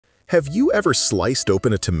Have you ever sliced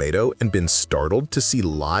open a tomato and been startled to see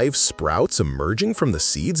live sprouts emerging from the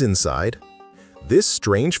seeds inside? This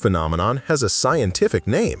strange phenomenon has a scientific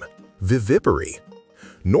name: Vivipary.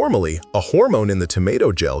 Normally, a hormone in the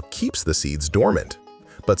tomato gel keeps the seeds dormant.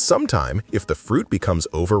 But sometime, if the fruit becomes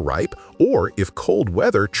overripe or if cold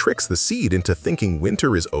weather tricks the seed into thinking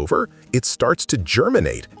winter is over, it starts to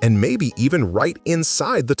germinate and maybe even right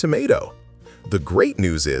inside the tomato. The great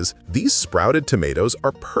news is these sprouted tomatoes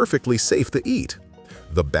are perfectly safe to eat.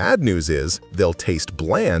 The bad news is they'll taste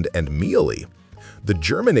bland and mealy. The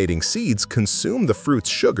germinating seeds consume the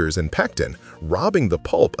fruit's sugars and pectin, robbing the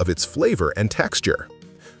pulp of its flavor and texture.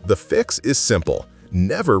 The fix is simple: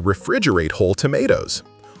 never refrigerate whole tomatoes.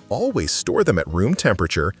 Always store them at room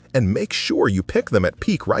temperature and make sure you pick them at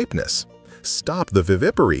peak ripeness. Stop the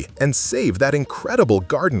vivipary and save that incredible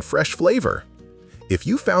garden fresh flavor. If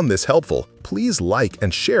you found this helpful, please like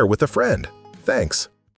and share with a friend. Thanks.